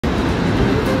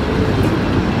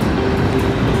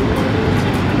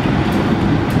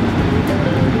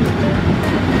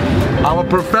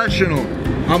Professional.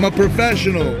 I'm a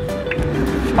professional.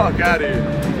 Fuck out of here.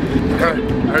 I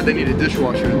heard they need a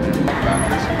dishwasher in there.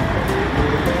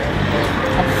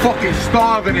 I'm fucking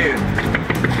starving here.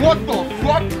 What the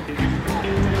fuck?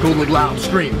 Go look loud,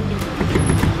 scream.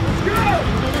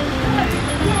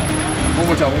 One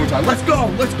more time. Let's go,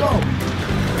 let's go.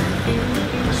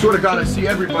 I swear to God, I see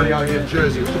everybody out here in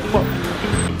Jersey. What the fuck?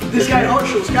 This guy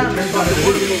Uncle's got me.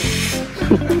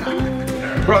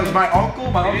 Bro, it's my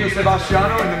uncle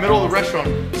Sebastiano in the middle of the restaurant.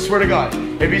 I swear to God.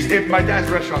 If my dad's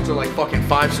restaurants are like fucking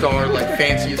 5-star, like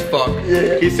fancy as fuck.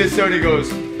 Yeah. He sits there and he goes,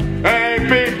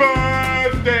 Happy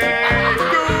birthday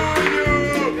to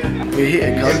you. We're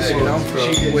here, cuz, you know,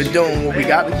 we're doing what we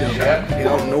gotta do. You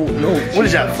know, no, what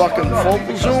is that, fucking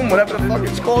focal zoom, whatever the fuck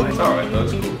it's called? It's alright,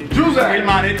 that's cool. Il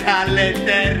mare tra le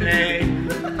terre,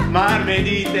 mar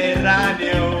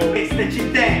Mediterraneo. It's the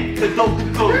Gigante, the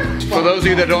Gigante. For those of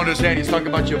you that don't understand, he's talking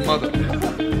about your mother.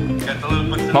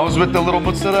 Mom's with the little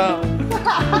mozzarella.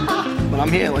 But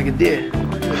I'm here like a deer.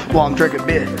 Well, I'm drinking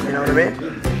beer, you know what I mean?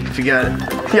 If you got it.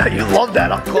 Yeah, you love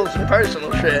that up close and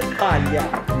personal shit.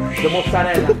 The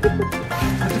mozzarella. What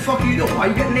the fuck are you doing? Why are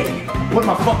you getting naked? Put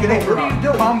my fucking apron on. What are you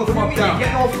doing? Calm the fuck down. You're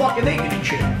getting all fucking naked and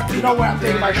shit. You know when I'm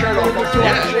taking my shirt off, I'm too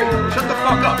Yeah, shut the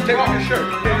fuck up. Take off your shirt.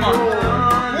 Come on.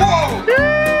 Whoa!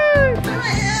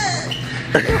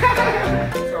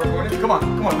 Come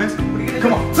on, Vincent.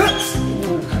 Come on.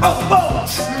 Oh,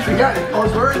 forget it.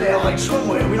 Cause we're in there like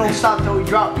swimwear. We don't stop till we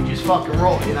drop. We just fucking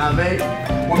roll. You know what I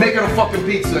mean? We're making a fucking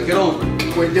pizza. Get over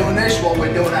it. We're doing this while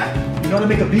we're doing that. You know how to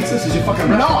make a pizza? This is your fucking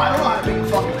restaurant. No, I don't know how to make a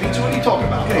fucking pizza. What are you talking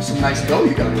about? Okay, some nice dough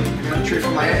you got. I got a treat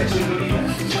for my ass. Get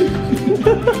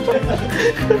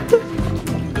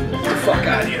the fuck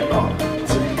out of here, bro.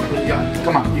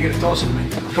 Come on, You're gonna toss it to me.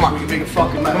 Come on, we can make a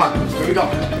fucking mess. Come on. Here we go.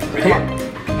 Come on.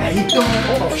 Hey, he doing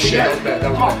it. Oh shit, that was bad.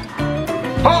 That was bad.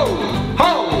 Ho! Ho!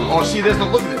 Oh, see, there's no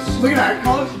look at this. Look at that,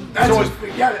 cuz. That's always,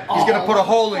 forget it. He's gonna put a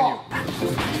hole in you.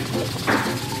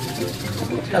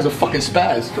 This guy's a fucking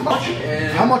spaz.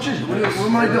 How much is it? What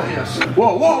am I doing? Yes.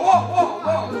 Whoa!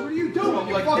 What are you doing?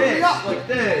 You're fucking me up. Like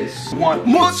this. One.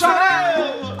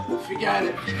 Mozzarella! Forget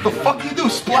it. The fuck you do?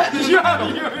 Splat this out.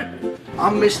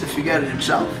 I'm Mr. Forget It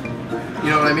himself. You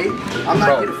know what I mean? I'm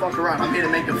not here to fuck around. I'm here to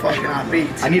make the fucking hot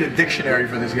beats. I need a dictionary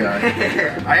for this guy.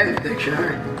 I have a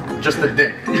dictionary. Just a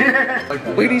dick. Look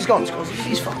at these guns, cuz. Look at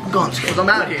these fucking guns, cuz. I'm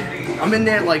out here. I'm in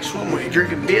there like swimwear,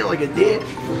 drinking beer like a deer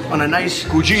on a nice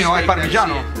Cugino e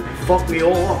parmigiano. Fuck me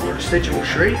all up. You're stitching me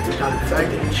straight. Got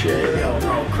infected and shit. Yo,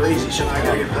 bro, crazy. So now I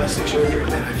gotta get plastic surgery,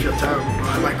 man. I feel terrible, bro.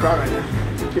 I might cry right now.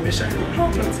 Give me a second.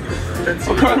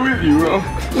 I'll cry with you, bro.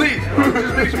 Please.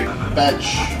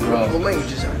 Batch, bro. What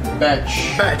language is that?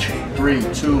 Batch. Batch. 3,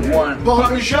 2, 1.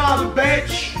 Parmesan,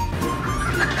 bitch.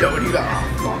 Yo, what do you got?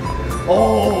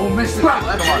 Oh, Mr. Come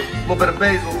on. A little bit of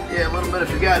basil. Yeah, a little bit of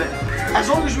forget it. As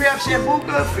long as we have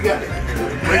sambuca, forget it.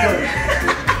 We're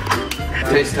good.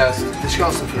 Taste test.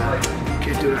 Disgusting.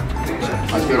 Can't do that.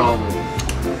 Let's get all of it.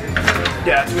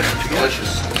 Yeah, it's good.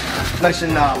 Delicious. Nice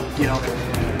and, you know,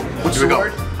 what's the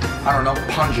word? I don't know.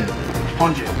 Pungent.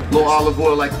 Pungent. Little olive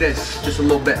oil like this. Just a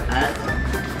little bit. Alright.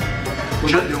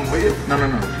 What are you doing with it? No.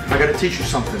 I gotta teach you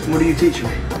something. What are you teaching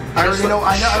me? I already know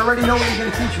what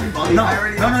you're gonna teach me, buddy. No, I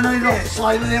already know. no. Yeah,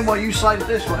 slide it in while you slide it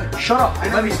this way. Shut up.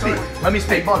 Let me speak. Let me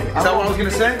speak. Buddy. Is that what I was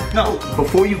gonna say? No.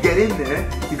 Before you get in there,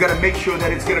 you gotta make sure that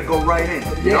it's gonna go right in.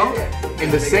 You know? Yeah.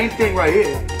 And the same thing right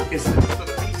here is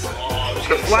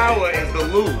the flour is the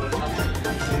lube.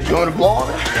 You want to blow on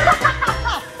it?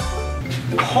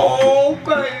 Oh,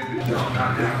 baby.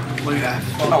 Look at that.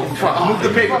 Oh, fuck. Move the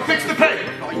paper. Fix the paper.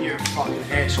 Oh, you're a fucking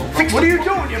asshole. What are you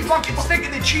doing? You're fucking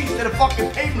sticking the cheese to the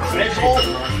fucking pavement, asshole.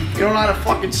 You don't know how to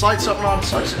fucking slide something on a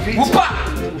slice of pizza.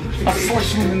 I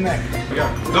slice you in the neck.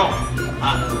 No.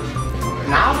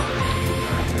 Now?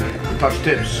 Touch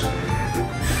tips.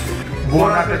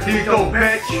 Buon appetito,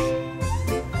 bitch.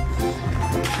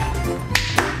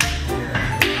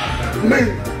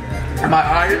 Am I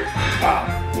hired?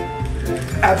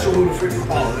 Absolutely free.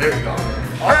 Oh, there you go.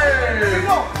 Hey! There you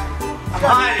go. I'm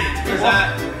hiding.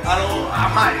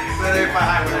 I'm hiding. Better if I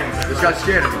hide with anything. This guy's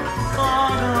scared of me.